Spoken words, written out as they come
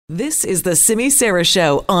This is the Simi Sara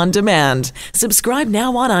Show on demand. Subscribe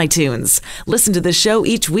now on iTunes. Listen to the show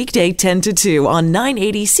each weekday 10 to 2 on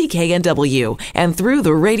 980 CKNW and through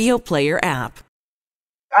the Radio Player app.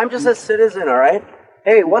 I'm just a citizen, all right?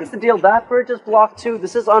 Hey, what's the deal? That bridge is blocked too.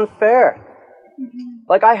 This is unfair.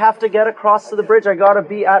 Like, I have to get across to the bridge. I gotta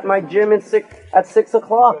be at my gym at 6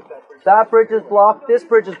 o'clock. That bridge is blocked. This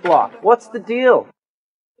bridge is blocked. What's the deal?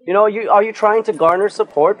 You know, are you trying to garner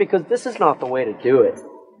support? Because this is not the way to do it.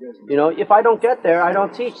 You know, if I don't get there, I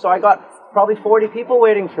don't teach. So I got probably 40 people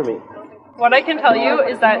waiting for me. What I can tell you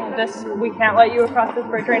is that we can't let you across this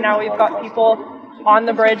bridge right now. We've got people on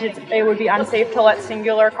the bridge. It would be unsafe to let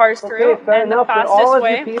singular cars through. Okay, fair enough. But all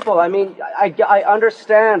of you people, I mean, I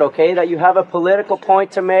understand, okay, that you have a political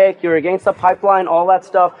point to make. You're against the pipeline, all that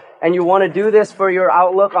stuff. And you want to do this for your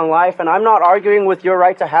outlook on life, and I'm not arguing with your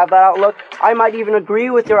right to have that outlook. I might even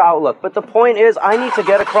agree with your outlook, but the point is I need to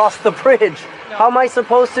get across the bridge. No. How am I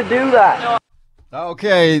supposed to do that? No.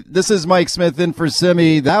 Okay, this is Mike Smith in for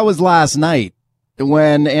Simi. That was last night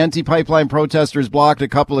when anti-pipeline protesters blocked a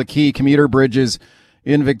couple of key commuter bridges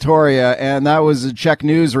in Victoria, and that was a Czech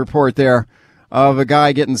News report there of a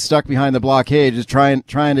guy getting stuck behind the blockade, just trying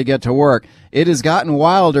to get to work. It has gotten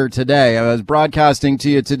wilder today. I was broadcasting to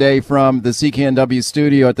you today from the CKNW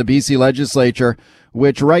studio at the BC Legislature,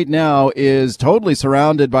 which right now is totally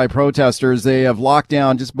surrounded by protesters. They have locked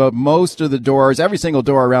down just about most of the doors. Every single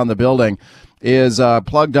door around the building is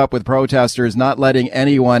plugged up with protesters, not letting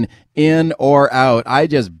anyone in or out. I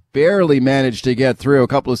just barely managed to get through. A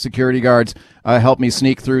couple of security guards helped me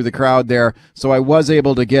sneak through the crowd there, so I was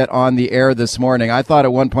able to get on the air this morning. I thought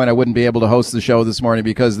at one point I wouldn't be able to host the show this morning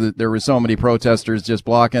because there were so many protesters just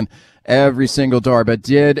blocking every single door, but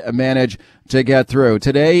did manage to get through.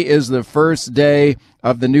 Today is the first day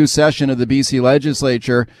of the new session of the BC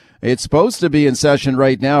Legislature. It's supposed to be in session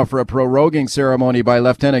right now for a proroguing ceremony by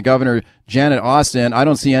Lieutenant Governor Janet Austin. I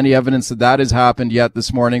don't see any evidence that has happened yet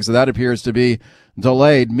this morning, so that appears to be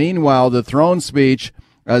delayed. Meanwhile, the throne speech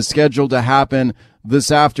is scheduled to happen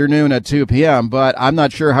this afternoon at 2 p.m., but I'm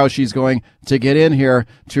not sure how she's going to get in here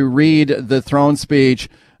to read the throne speech.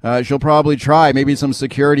 She'll probably try. Maybe some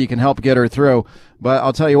security can help get her through. But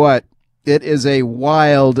I'll tell you what, it is a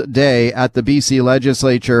wild day at the BC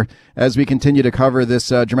Legislature as we continue to cover this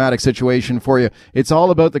dramatic situation for you. It's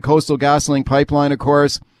all about the Coastal GasLink pipeline, of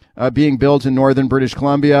course, being built in northern British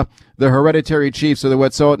Columbia. The hereditary chiefs of the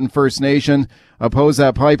Wet'suwet'en First Nation oppose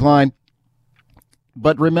that pipeline.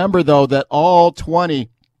 But remember, though, that all 20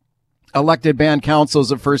 elected band councils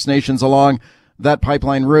of First Nations along that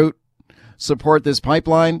pipeline route support this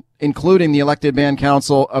pipeline, including the elected band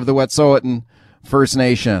council of the Wet'suwet'en First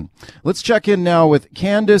Nation. Let's check in now with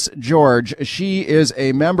Candace George. She is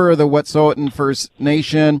a member of the Wet'suwet'en First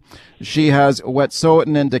Nation. She has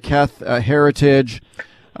Wet'suwet'en and Daketh heritage.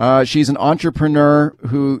 She's an entrepreneur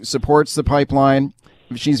who supports the pipeline.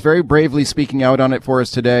 She's very bravely speaking out on it for us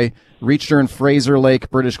today. Reached her in Fraser Lake,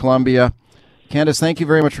 British Columbia. Candace, thank you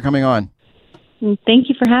very much for coming on. Thank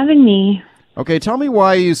you for having me. Okay, tell me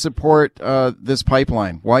why you support this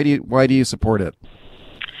pipeline. Why do you support it?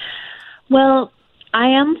 Well, I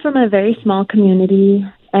am from a very small community,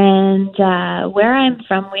 and where I'm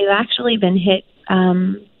from, we've actually been hit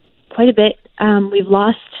quite a bit. We've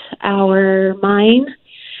lost our mine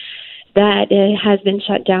that has been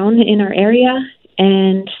shut down in our area,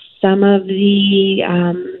 and some of the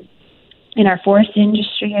in our forest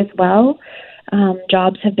industry as well.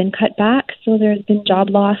 Jobs have been cut back, so there's been job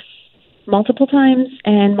loss multiple times,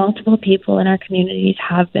 and multiple people in our communities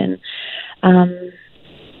have been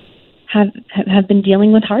have been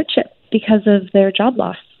dealing with hardship because of their job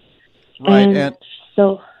loss. Right, and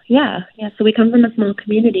so we come from a small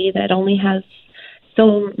community that only has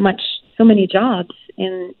so many jobs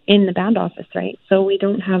in the band office, right? So we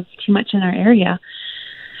don't have too much in our area.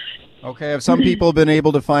 Okay, have some people been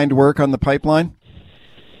able to find work on the pipeline?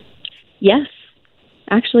 Yes,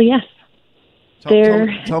 actually, yes.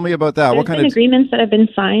 Tell me about that. There's What kind been of agreements that have been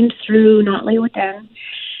signed through Notley Wet'suwet'en,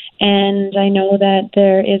 and I know that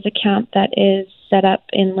there is a camp that is set up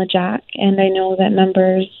in Lejac, and I know that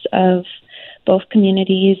members of both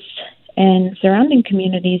communities and surrounding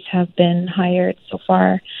communities have been hired so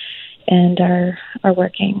far and are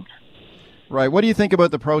working. Right. What do you think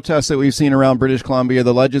about the protests that we've seen around British Columbia?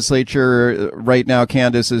 The legislature right now,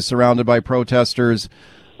 Candace, is surrounded by protesters.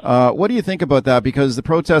 What do you think about that? Because the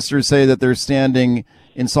protesters say that they're standing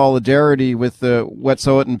in solidarity with the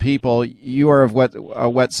Wet'suwet'en people. You are a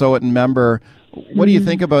Wet'suwet'en member. What do you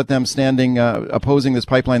think about them standing opposing this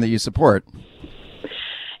pipeline that you support?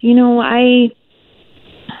 You know, I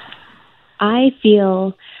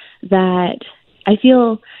feel that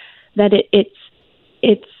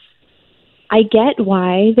it's I get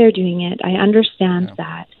why they're doing it. I understand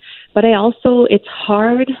that. But it's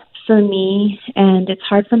hard for me and it's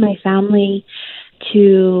hard for my family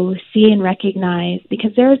to see and recognize,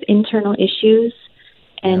 because there's internal issues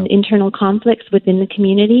and internal conflicts within the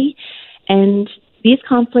community, and these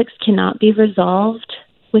conflicts cannot be resolved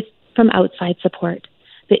from outside support.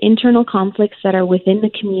 The internal conflicts that are within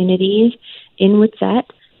the community in Wet'suwet'en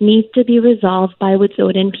need to be resolved by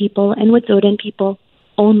Wet'suwet'en people and Wet'suwet'en people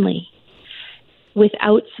only,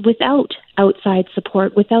 without outside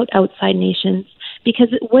support, without outside nations. Because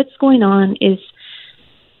what's going on is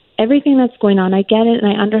everything that's going on. I get it and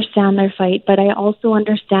I understand their fight, but I also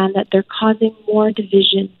understand that they're causing more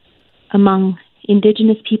division among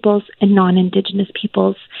Indigenous peoples and non-Indigenous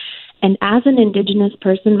peoples. And as an Indigenous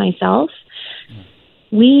person myself,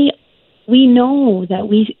 we know that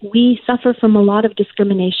we suffer from a lot of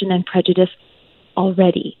discrimination and prejudice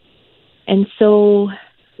already. And so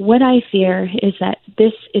what I fear is that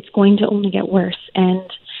it's going to only get worse. And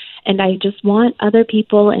I just want other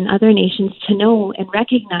people and other nations to know and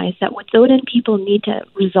recognize that Wet'suwet'en people need to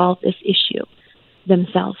resolve this issue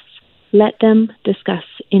themselves. Let them discuss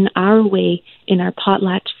in our way, in our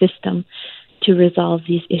potlatch system, to resolve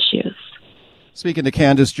these issues. Speaking to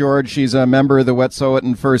Candace George, she's a member of the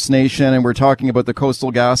Wet'suwet'en First Nation, and we're talking about the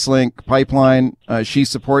Coastal GasLink pipeline. She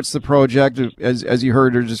supports the project. As you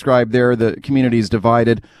heard her describe there, the community is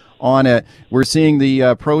divided on it. We're seeing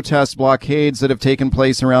the protest blockades that have taken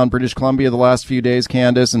place around British Columbia the last few days,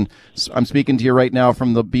 Candace, and I'm speaking to you right now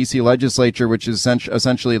from the BC legislature, which is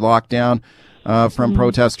essentially locked down from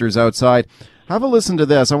protesters outside. Have a listen to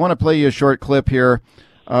this. I want to play you a short clip here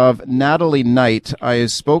of Natalie Knight. I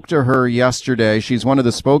spoke to her yesterday. She's one of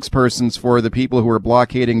the spokespersons for the people who are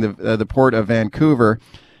blockading the port of Vancouver.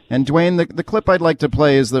 And Dwayne, the clip I'd like to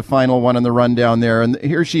play is the final one on the rundown there. And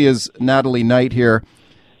here she is, Natalie Knight here.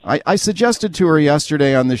 I suggested to her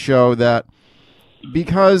yesterday on the show that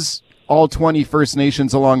because all 20 First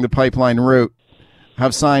Nations along the pipeline route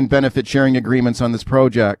have signed benefit sharing agreements on this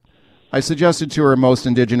project, I suggested to her most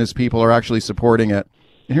Indigenous people are actually supporting it.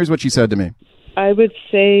 And here's what she said to me. I would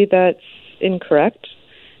say that's incorrect.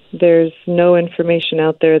 There's no information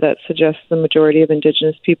out there that suggests the majority of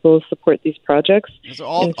Indigenous people support these projects.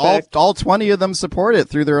 All 20 of them support it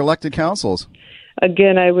through their elected councils.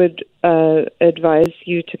 Again, I would advise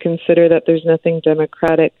you to consider that there's nothing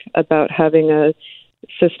democratic about having a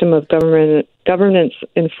system of governance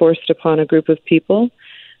enforced upon a group of people.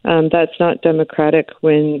 That's not democratic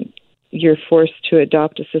when you're forced to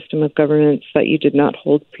adopt a system of governance that you did not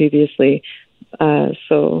hold previously.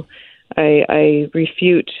 So I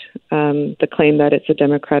refute the claim that it's a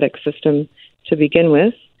democratic system to begin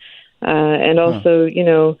with. And also, you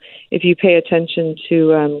know, if you pay attention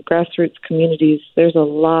to grassroots communities, there's a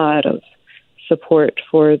lot of support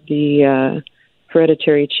for the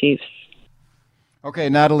hereditary chiefs. Okay,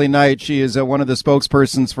 Natalie Knight, she is one of the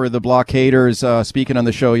spokespersons for the blockaders speaking on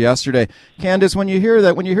the show yesterday. Candace, when you hear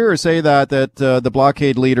her say that the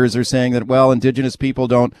blockade leaders are saying that, well, Indigenous people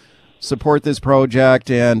don't support this project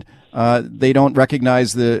and they don't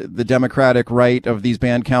recognize the democratic right of these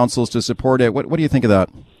band councils to support it, what do you think of that?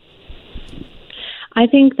 I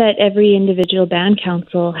think that every individual band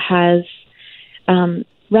council has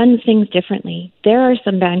run things differently. There are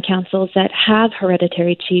some band councils that have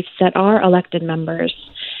hereditary chiefs that are elected members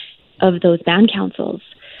of those band councils.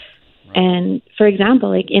 And for example,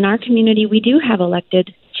 like in our community, we do have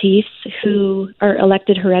elected chiefs who are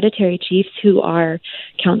elected hereditary chiefs who are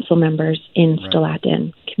council members in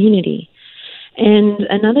Stellat'en community. And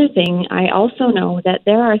another thing, I also know that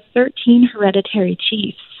there are 13 hereditary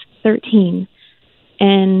chiefs, 13,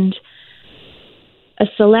 and a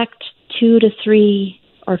select 2 to 3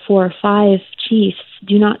 or 4 or 5 chiefs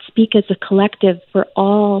do not speak as a collective for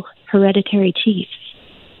all hereditary chiefs.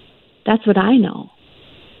 That's what I know.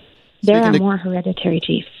 There are more hereditary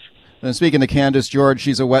chiefs. And speaking to Candace George,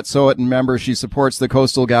 she's a Wet'suwet'en member. She supports the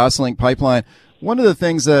Coastal GasLink pipeline. One of the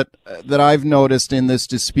things that I've noticed in this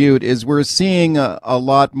dispute is we're seeing a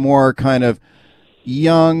lot more kind of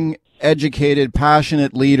young, educated,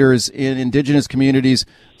 passionate leaders in Indigenous communities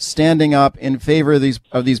standing up in favor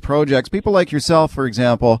of these projects. People like yourself, for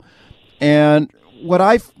example. And what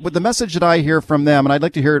the message that I hear from them, and I'd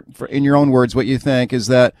like to hear it in your own words what you think, is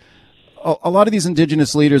that a lot of these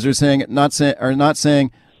Indigenous leaders are not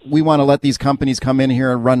saying we want to let these companies come in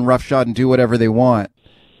here and run roughshod and do whatever they want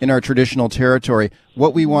in our traditional territory.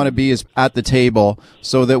 What we want to be is at the table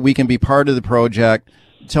so that we can be part of the project,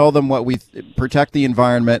 tell them what protect the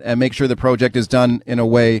environment, and make sure the project is done in a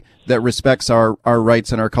way that respects our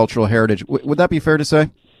rights and our cultural heritage. Would that be fair to say?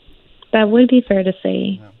 That would be fair to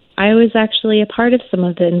say. I was actually a part of some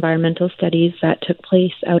of the environmental studies that took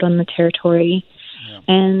place out on the territory. Yeah.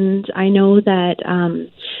 And I know that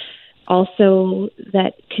also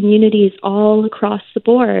that communities all across the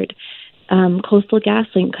board, Coastal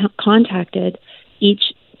GasLink contacted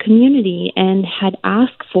each community and had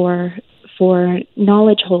asked for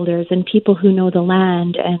knowledge holders and people who know the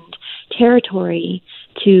land and territory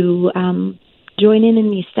to join in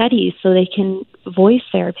these studies so they can voice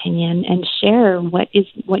their opinion and share what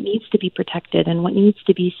needs to be protected and what needs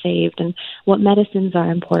to be saved and what medicines are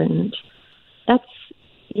important.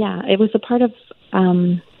 It was a part of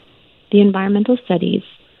the environmental studies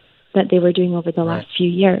that they were doing over the last few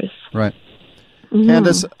years. Right. Mm-hmm.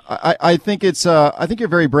 Candace, I think I think you're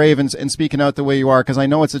very brave in speaking out the way you are, because I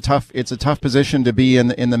know it's a tough position to be in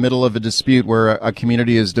the middle of a dispute where a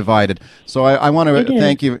community is divided. So I want to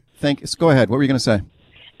thank you. Go ahead. What were you going to say?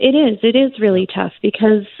 It is really tough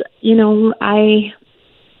because,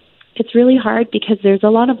 it's really hard because there's a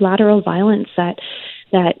lot of lateral violence that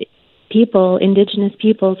Indigenous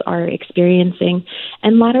peoples are experiencing,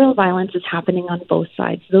 and lateral violence is happening on both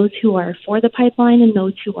sides. Those who are for the pipeline and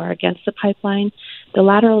those who are against the pipeline. The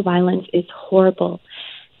lateral violence is horrible.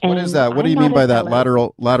 And what is that? What do you mean by that?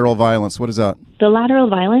 Lateral violence. What is that? The lateral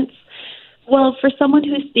violence? Well, for someone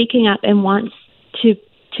who's speaking up and wants to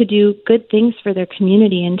do good things for their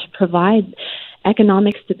community and to provide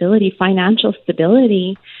economic stability, financial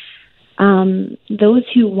stability, those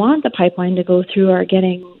who want the pipeline to go through are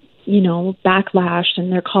getting backlash,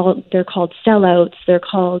 and they're called sellouts. They're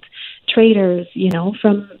called traitors,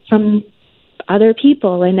 from other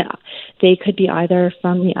people, and they could be either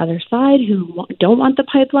from the other side who don't want the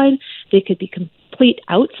pipeline. They could be complete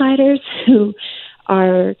outsiders who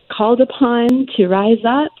are called upon to rise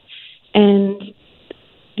up, and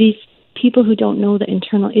these people who don't know the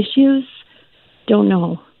internal issues don't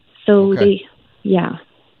know. So it's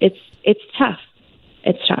tough.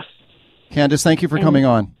 It's tough. Candace, thank you for coming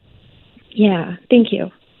on. Yeah, thank you.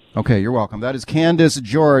 Okay, you're welcome. That is Candace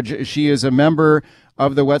George. She is a member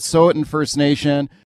of the Wet'suwet'en First Nation.